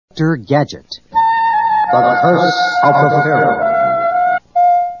Inspector Gadget. The Curse of the Pharaoh.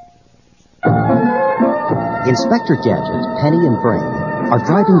 Inspector Gadget, Penny, and Brain are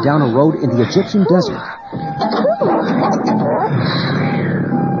driving down a road in the Egyptian desert.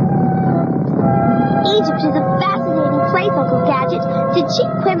 Egypt is a fascinating place, Uncle Gadget. Did Chief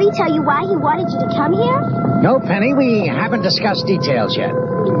Quimby tell you why he wanted you to come here? No, Penny, we haven't discussed details yet.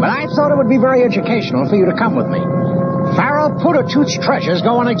 But I thought it would be very educational for you to come with me. Pharaoh Putatut's treasures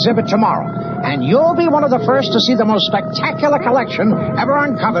go on exhibit tomorrow, and you'll be one of the first to see the most spectacular collection ever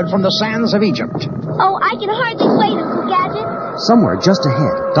uncovered from the sands of Egypt. Oh, I can hardly wait, Uncle Gadget. Somewhere just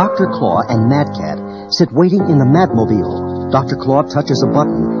ahead, Dr. Claw and Mad Cat sit waiting in the Madmobile. Dr. Claw touches a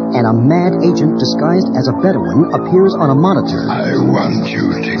button, and a mad agent disguised as a Bedouin appears on a monitor. I want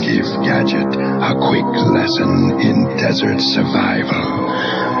you to give Gadget a quick lesson in desert survival,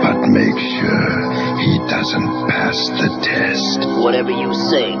 but make sure he doesn't pass the test. Whatever you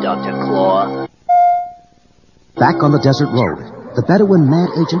say, Dr. Claw. Back on the desert road, the Bedouin mad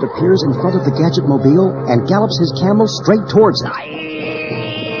agent appears in front of the Gadget mobile and gallops his camel straight towards it.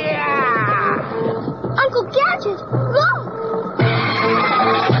 Uncle Gadget, look!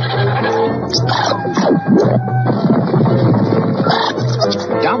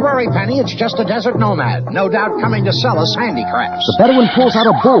 Don't worry, Penny, it's just a desert nomad, no doubt coming to sell us handicrafts. The Bedouin pulls out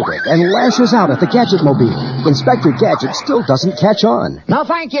a bullwhip and lashes out at the Gadget mobile. Inspector Gadget still doesn't catch on. No,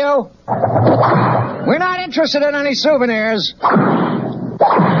 thank you. We're not interested in any souvenirs.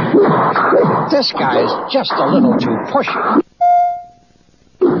 This guy's just a little too pushy.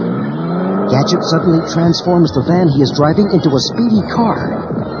 Gadget suddenly transforms the van he is driving into a speedy car.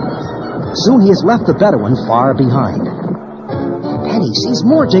 Soon he has left the Bedouin far behind. Penny sees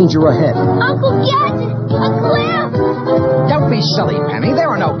more danger ahead. Uncle Gadget, a cliff! Don't be silly, Penny. There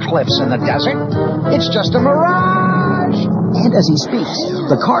are no cliffs in the desert. It's just a mirage. And as he speaks,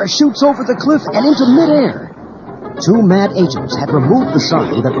 the car shoots over the cliff and into midair. Two mad agents had removed the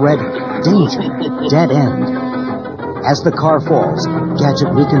sign that read, "Danger, Dead End." As the car falls,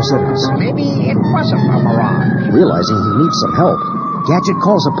 Gadget reconsiders. Maybe it wasn't a mirage. Realizing he needs some help, Gadget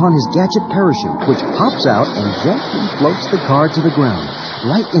calls upon his Gadget parachute, which pops out and gently floats the car to the ground,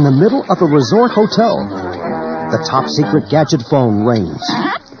 right in the middle of a resort hotel. The top-secret Gadget phone rings.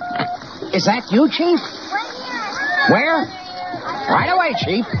 Is that you, Chief? Where? Right away,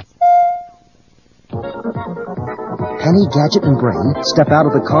 Chief. Penny, Gadget, and Brain step out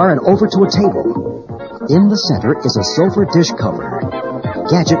of the car and over to a table. In the center is a silver dish cover.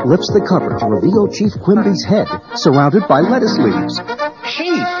 Gadget lifts the cover to reveal Chief Quimby's head, surrounded by lettuce leaves.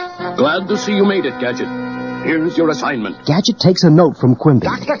 Chief! Glad to see you made it, Gadget. Here's your assignment. Gadget takes a note from Quimby.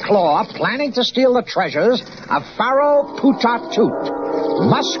 Dr. Claw planning to steal the treasures of Pharaoh Putatut.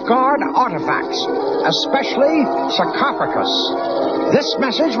 Must guard artifacts, especially sarcophagus. This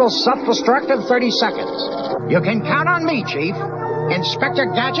message will self-destruct in 30 seconds. You can count on me, Chief. Inspector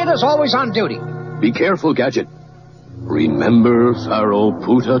Gadget is always on duty. Be careful, Gadget. Remember Pharaoh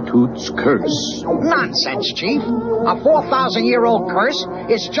Putatut's curse. Nonsense, Chief. A 4,000-year-old curse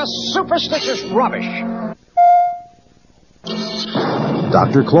is just superstitious rubbish.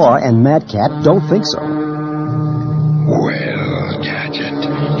 Dr. Claw and Mad Cat don't think so. Well, Gadget,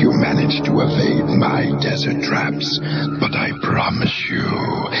 you managed to evade my desert traps, but I promise you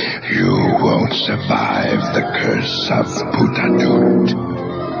won't survive the curse of Putatut.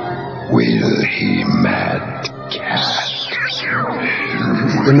 Will he, Mad Cat?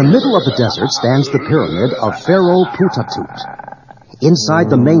 In the middle of the desert stands the pyramid of Pharaoh Putatut. Inside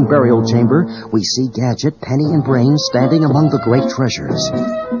the main burial chamber, we see Gadget, Penny, and Brain standing among the great treasures.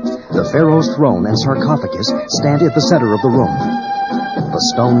 The Pharaoh's throne and sarcophagus stand at the center of the room. The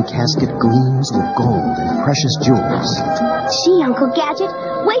stone casket gleams with gold and precious jewels. Gee, Uncle Gadget,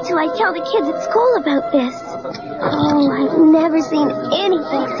 wait till I tell the kids at school about this. Oh, I've never seen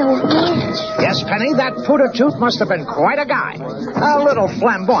anything so rich. Yes, Penny, that Putatut must have been quite a guy. A little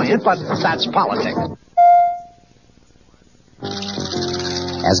flamboyant, but that's politics.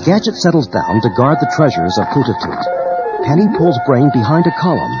 As Gadget settles down to guard the treasures of Putatut, Penny pulls Brain behind a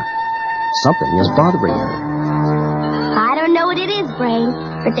column. Something is bothering her. I don't know what it is, Brain,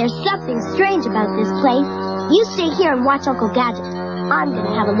 but there's something strange about this place. You stay here and watch Uncle Gadget. I'm going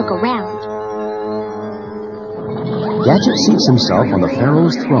to have a look around. Gadget seats himself on the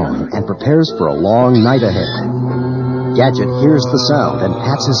Pharaoh's throne and prepares for a long night ahead. Gadget hears the sound and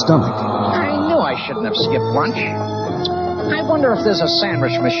pats his stomach. I knew I shouldn't have skipped lunch. I wonder if there's a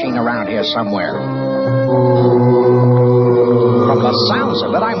sandwich machine around here somewhere. From the sounds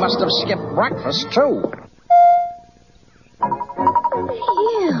of it, I must have skipped breakfast, too.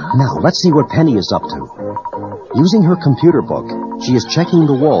 Phew. Now, let's see what Penny is up to. Using her computer book, She is checking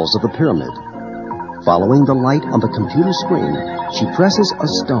the walls of the pyramid. Following the light on the computer screen, she presses a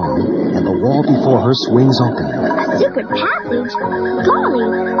stone, and the wall before her swings open. A secret passage? Golly,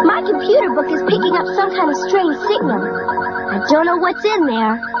 my computer book is picking up some kind of strange signal. I don't know what's in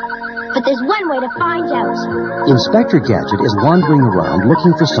there, but there's one way to find out. Inspector Gadget is wandering around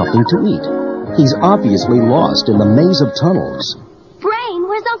looking for something to eat. He's obviously lost in the maze of tunnels. Brain,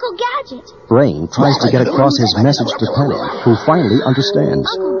 where's Uncle Gadget? Brain tries to get across his message to Penny, who finally understands.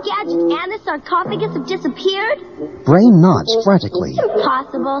 Uncle Gadget and the sarcophagus have disappeared? Brain nods frantically.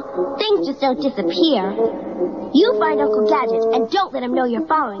 Impossible. Things just don't disappear. You find Uncle Gadget and don't let him know you're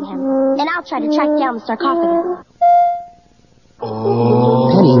following him. And I'll try to track down the sarcophagus.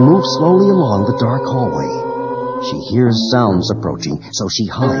 Penny moves slowly along the dark hallway. She hears sounds approaching, so she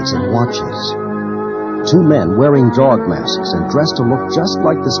hides and watches. Two men wearing dog masks and dressed to look just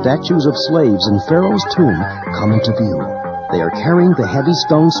like the statues of slaves in Pharaoh's tomb come into view. They are carrying the heavy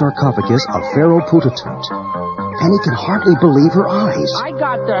stone sarcophagus of Pharaoh Putatut. Penny can hardly believe her eyes. I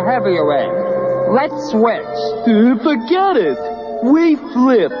got the heavier end. Let's switch. Forget it. We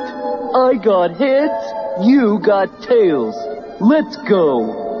flipped. I got heads, you got tails. Let's go.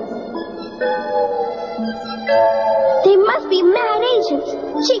 They must be mad agents.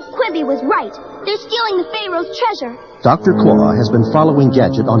 Chief Quibby was right. They're stealing the Pharaoh's treasure. Dr. Claw has been following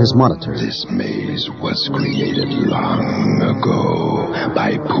Gadget on his monitor. This maze was created long ago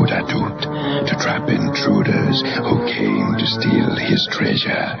by Putatut to trap intruders who came to steal his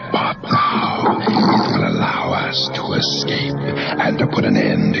treasure. But now it will allow us to escape and to put an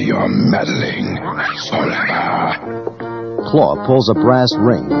end to your meddling forever. Claw pulls a brass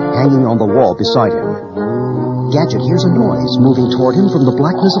ring hanging on the wall beside him. Gadget hears a noise moving toward him from the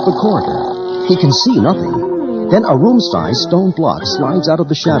blackness of the corridor. He can see nothing. Then a room-sized stone block slides out of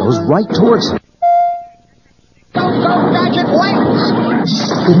the shadows right towards him. Go, Gadget, wait!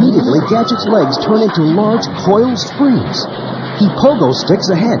 Immediately, Gadget's legs turn into large coiled springs. He pogo sticks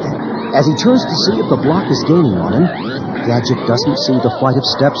ahead. As he turns to see if the block is gaining on him, Gadget doesn't see the flight of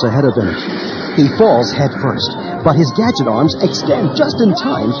steps ahead of him. He falls head first, but his Gadget arms extend just in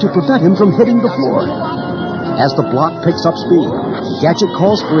time to prevent him from hitting the floor. As the block picks up speed, Gadget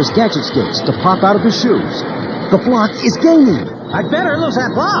calls for his Gadget skates to pop out of his shoes. The block is gaining. I'd better lose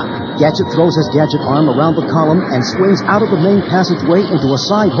that block. Gadget throws his Gadget arm around the column and swings out of the main passageway into a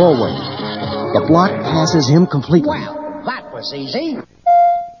side hallway. The block passes him completely. Well, that was easy.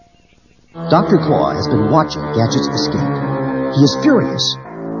 Dr. Claw has been watching Gadget's escape. He is furious.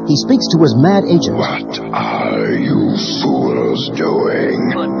 He speaks to his mad agent. What are you fools doing?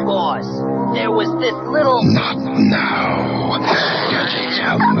 But boss, there was this little... Not now. Gadget's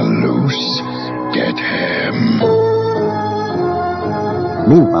on the loose. Get him.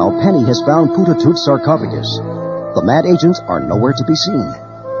 Meanwhile, Penny has found Putatut's sarcophagus. The mad agents are nowhere to be seen.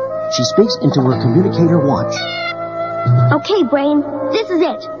 She speaks into her communicator watch. Okay, Brain, this is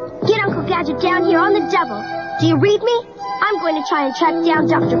it. Get Uncle Gadget down here on the double. Do you read me? I'm going to try and track down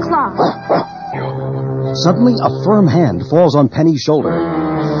Dr. Claw. Suddenly, a firm hand falls on Penny's shoulder.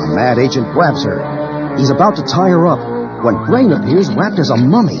 A mad agent grabs her. He's about to tie her up when Brain appears wrapped as a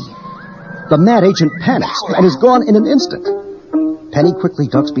mummy. The mad agent panics and is gone in an instant. Penny quickly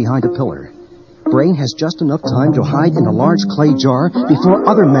ducks behind a pillar. Brain has just enough time to hide in a large clay jar before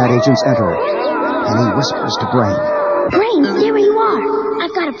other mad agents enter. Penny whispers to Brain. Brain, stay where you are.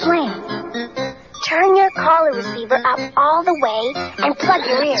 I've got a plan. Turn your collar receiver up all the way and plug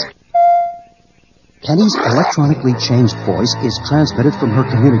your ear. Penny's electronically changed voice is transmitted from her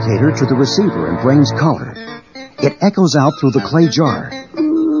communicator to the receiver in Brain's collar. It echoes out through the clay jar.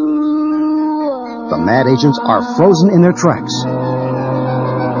 The mad agents are frozen in their tracks.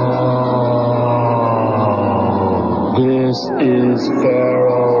 This is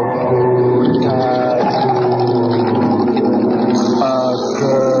Pharaoh a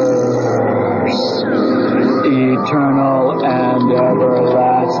curse, eternal and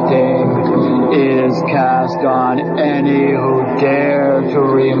everlasting, is cast on any who dare to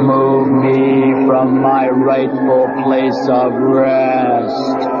remove me from my rightful place of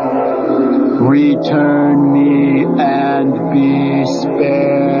rest. Return me and be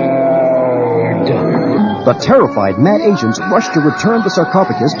spared. The terrified mad agents rush to return the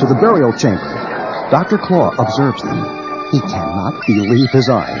sarcophagus to the burial chamber. Dr. Claw observes them. He cannot believe his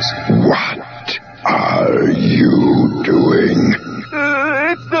eyes. What are you doing?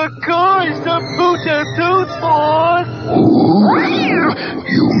 It's the curse of Putatut, boss!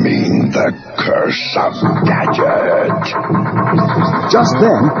 You mean the curse of Gadget? Just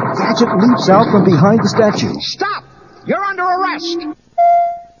then, Gadget leaps out from behind the statue. Stop! You're under arrest.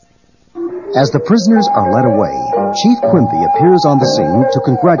 As the prisoners are led away, Chief Quimby appears on the scene to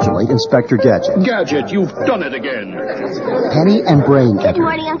congratulate Inspector Gadget. Gadget, you've done it again. Penny and Brain Good enter.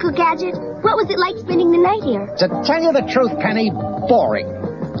 morning, Uncle Gadget. What was it like spending the night here? To tell you the truth, Penny, boring.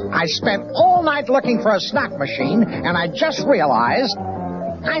 I spent all night looking for a snack machine, and I just realized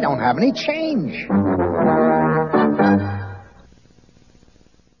I don't have any change.